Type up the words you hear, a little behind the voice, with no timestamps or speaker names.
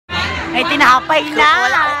Ay, tinapay na!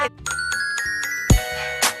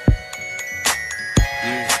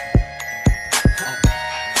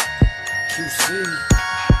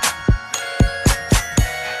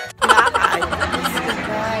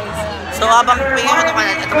 So habang tingin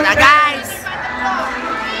ito na guys!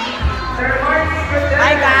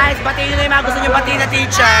 Hi guys! Batiin nyo na yung mga gusto nyo batiin na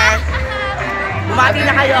teacher! Bumati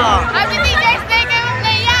na kayo! Happy Teacher's Day kay Ma'am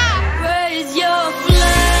Leia! Raise your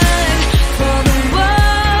flag for the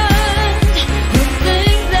world who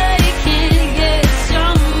think they can get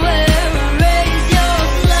somewhere. Raise your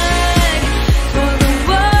flag for the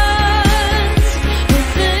ones who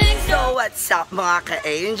think. So what's up mga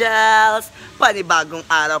ka-angels? Panibagong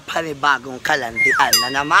araw, panibagong kalandian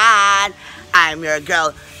na naman! I'm your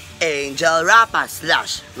girl, Angel Rapa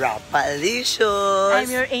 / Rapalicious.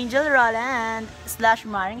 I'm your Angel Roland /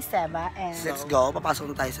 Maring Seba. And Let's go,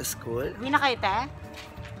 papasok na tayo sa school. Hindi na kayo, te?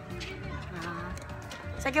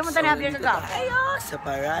 Sige mo tayo na sa gap. Tayo sa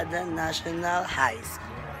Parada National High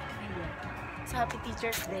School. So, Happy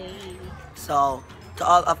Teacher's Day. So, to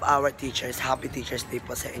all of our teachers, Happy Teacher's Day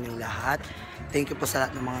po sa inyong lahat. Thank you po sa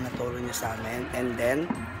lahat ng mga naturo niyo sa amin. And then,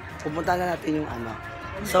 pupunta na natin yung ano.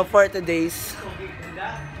 So, for today's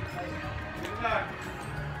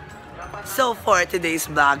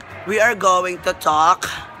vlog, we are going to talk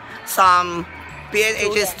some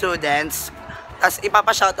PNH students. Tapos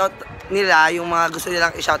ipapa-shoutout nila yung mga gusto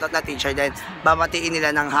nilang i-shoutout na teacher, then babatiin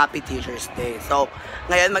nila ng Happy Teacher's Day. So,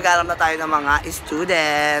 ngayon mag-alam na tayo ng mga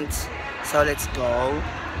students. So, let's go.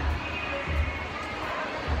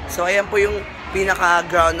 So, ayan po yung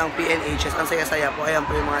pinaka-ground ng PNHS. Ang saya-saya po. Ayan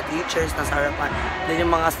po yung mga teachers na sa harapan. Then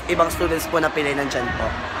yung mga ibang students po na pilay nandyan po.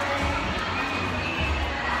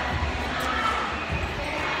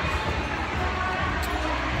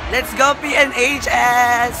 Let's go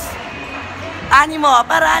PNHS! Animo,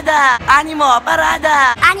 parada! Animo,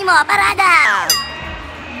 parada! Animo, parada!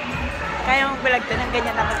 Kaya mong bilagto ng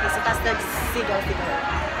ganyan na mag-isa, tapos nagsigaw-sigaw.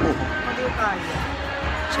 Hindi ko kaya.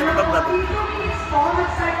 Siyempre pag-bago.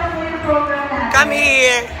 Come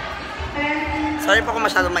here! Sorry po kung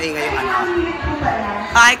masyadong maingay yung ano.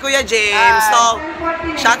 Hi, Kuya James! So,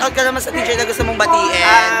 shoutout ka naman sa teacher na gusto mong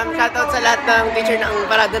batiin. Shoutout sa lahat ng teacher ng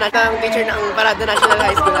Parada National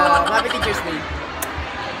High School. Happy Teacher's Day.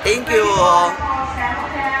 Thank you!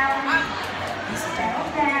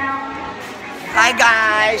 Hi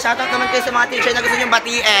guys! Shoutout naman kayo sa mga teacher na gusto nyong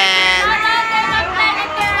batiin.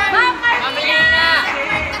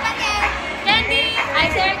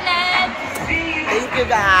 Thank you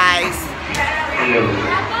guys!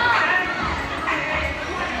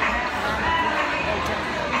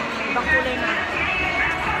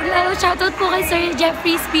 Hello, shoutout po kay Sir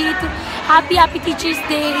Jeffrey Speed. Happy Teacher's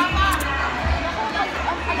Day.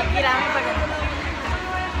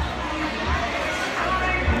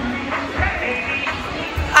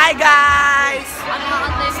 Hi guys!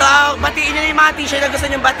 So, batiin nyo yung mga teacher na gusto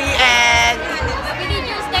nyong batiin. Happy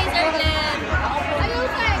Teacher's Day, Sir Glenn!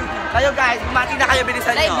 Kayo guys, bumati na kayo,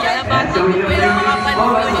 bilisan nyo.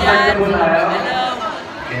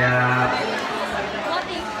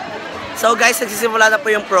 So guys, nagsisimula na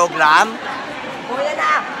po yung program.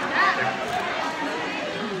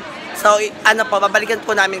 So, ano po, babalikan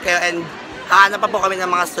po namin kayo and hahanap pa po kami ng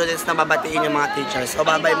mga students na babatiin yung mga teachers. So,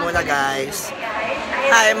 bye-bye muna guys.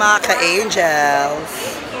 Hi mga ka-angels.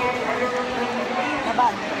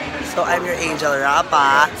 So, I'm your Angel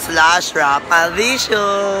Rapa /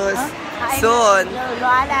 Rapalicious. Soon.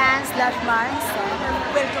 Roland / Maring Seba.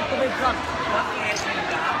 Welcome to my vlog.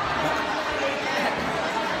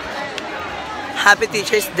 Happy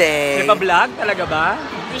Teacher's Day. May pa-vlog? Talaga ba?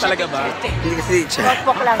 Talaga ba? Hindi kasi teacher.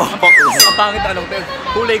 Pokpok lang. Pokpok lang. Ang pangit anong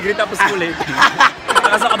kulay green tapos kulay pink.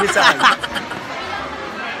 Nasa kabisahan.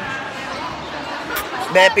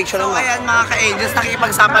 Be, picture mo. So, ayan mga ka-angels,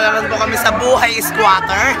 nakikipagsapalaran po kami sa buhay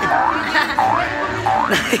squatter.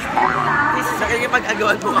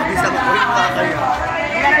 Nakikipag-agawan po kami sa buhay squatter.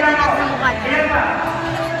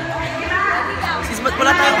 Sis, ba't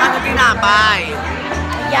wala tayong ano tinapay?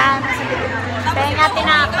 Yan. Tenga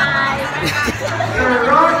tinapay.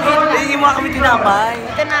 Hindi mo kami tinapay.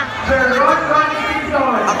 Ito na.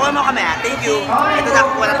 Ako mo kami ha, thank you. Ito na,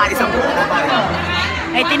 kukuha na tayo sa buhay.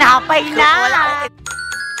 Ay, tinapay na.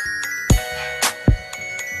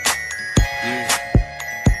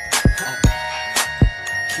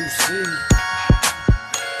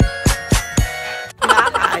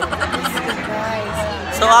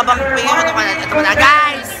 So habang tingin ito na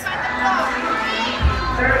guys!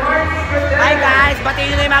 Hi guys!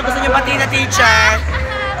 Batiin nyo na yung mga gusto nyo batiin na teacher!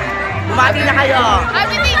 Bumati na kayo!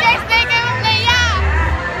 Happy Teacher's Day kay Ma'am Leia!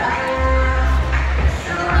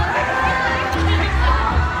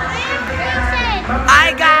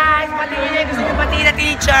 Babatiin na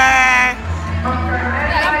teacher!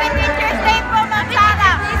 Happy Teacher's Day po, Ma'am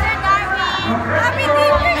Sara. Happy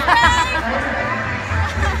Teacher's Day!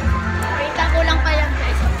 Wait lang, kulang pa yan,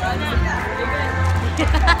 guys.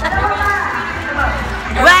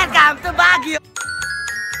 Welcome to Baguio!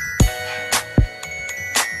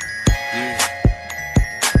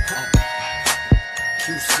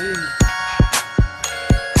 QC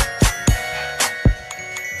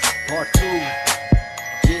Part 2.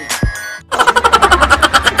 Yeah.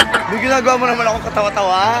 May ginagawa mo naman akong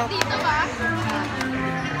katawa-tawa. Dito ba?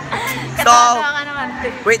 So,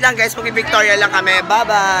 wait lang guys, mag-Victoria lang kami.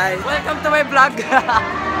 Bye-bye! Welcome to my vlog.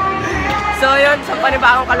 So yun, sa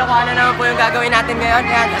panibagong kalokohan na naman po yung gagawin natin ngayon.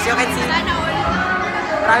 Yan, as you can see,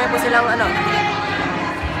 marami po silang ano.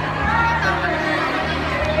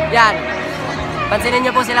 Yan. Pansinin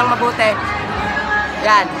niyo po silang mabuti.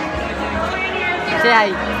 Yan. Say hi.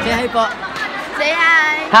 Say hi po. Say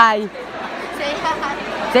hi. Hi. Say hi.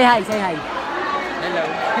 Say hi, say hi. Hello.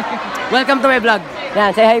 Welcome to my vlog.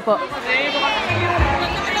 Yan, say hi po.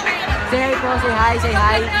 Say hi po, say hi, say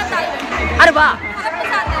hi. Ano ba?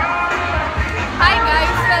 Hi guys,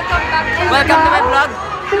 welcome back to Welcome to my vlog.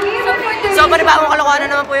 So, So, panibagong kalokohan na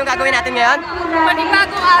naman po yung gagawin natin ngayon.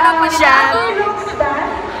 panibagong araw, panibagong.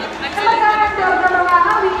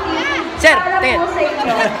 Sir, tingin.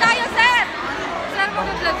 Vlog tayo, sir. Sir,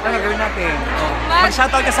 mag-vlog. Ano gagawin natin?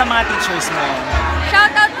 Mag-shoutout ka sa mga teachers mo.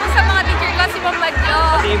 Shoutout po sa mga teacher ko, si Ma'am Madjo,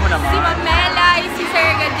 Batiin mo naman. si Ma'am Melay, si Sir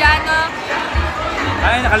Gadiano,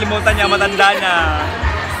 Ay, nakalimutan niya, matanda na.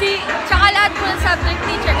 tsaka lahat po ng subject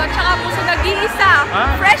teacher ko, tsaka po sa nag-iisa, Ah?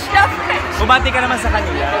 fresh na fresh. Bumati ka naman sa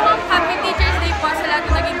kanila. Happy Teacher's Day po sa lahat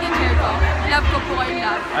ng naging teacher ko. Love ko po kayo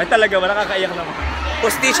lahat. Ay, talaga, wala kakaiyak naman.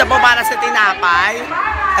 Pustisya po para sa tinapay.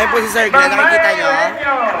 Ayun po si Sir Glenn, nakikita nyo?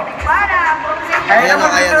 Ayan o,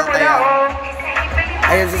 ayan o, ayan.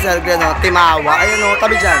 Ayan si Sir Glenn o, Timawa. Ayan o,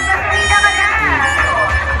 tabi dyan.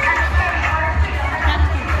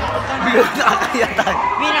 Bigyan na nakakaya tayo.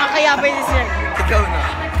 Pinakakaya pa yun, sir. Ikaw na.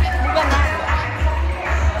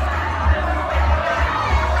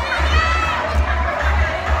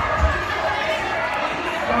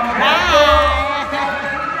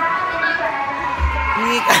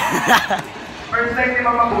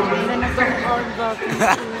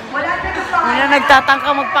 Wala nagtatangka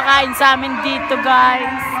magpakain sa amin dito,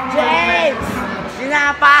 guys. James!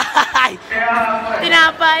 Tinapay!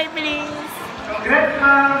 Tinapay, please.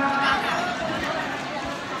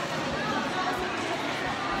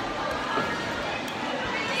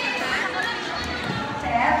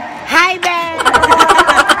 Hi, Ben!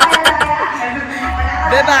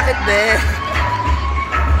 Be, bakit be?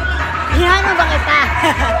 Hinano ba kita?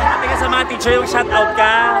 Bumati ka sa mga teacher, yung shoutout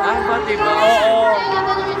ka. Ah, pati ba? Oo.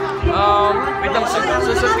 Wait lang,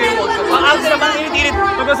 susod ko yung wag ko. Ang arte naman, init-init.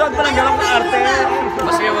 Magkasuot pa lang galak ng arte.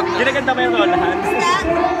 Mas kayo wag na. Ginaganda pa yung rolahan.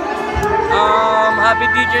 Happy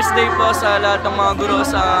Teacher's Day po sa lahat ng mga guro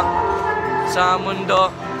sa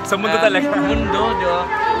mundo. Sa mundo talaga. Mundo, di ba?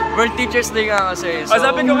 World Teacher's Day nga kasi. O,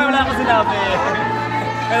 sabi ko nga wala ako sinabi.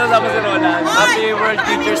 Kaya sabi si Roland. Happy World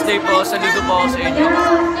Teacher's Day po. Salito po ako sa inyo.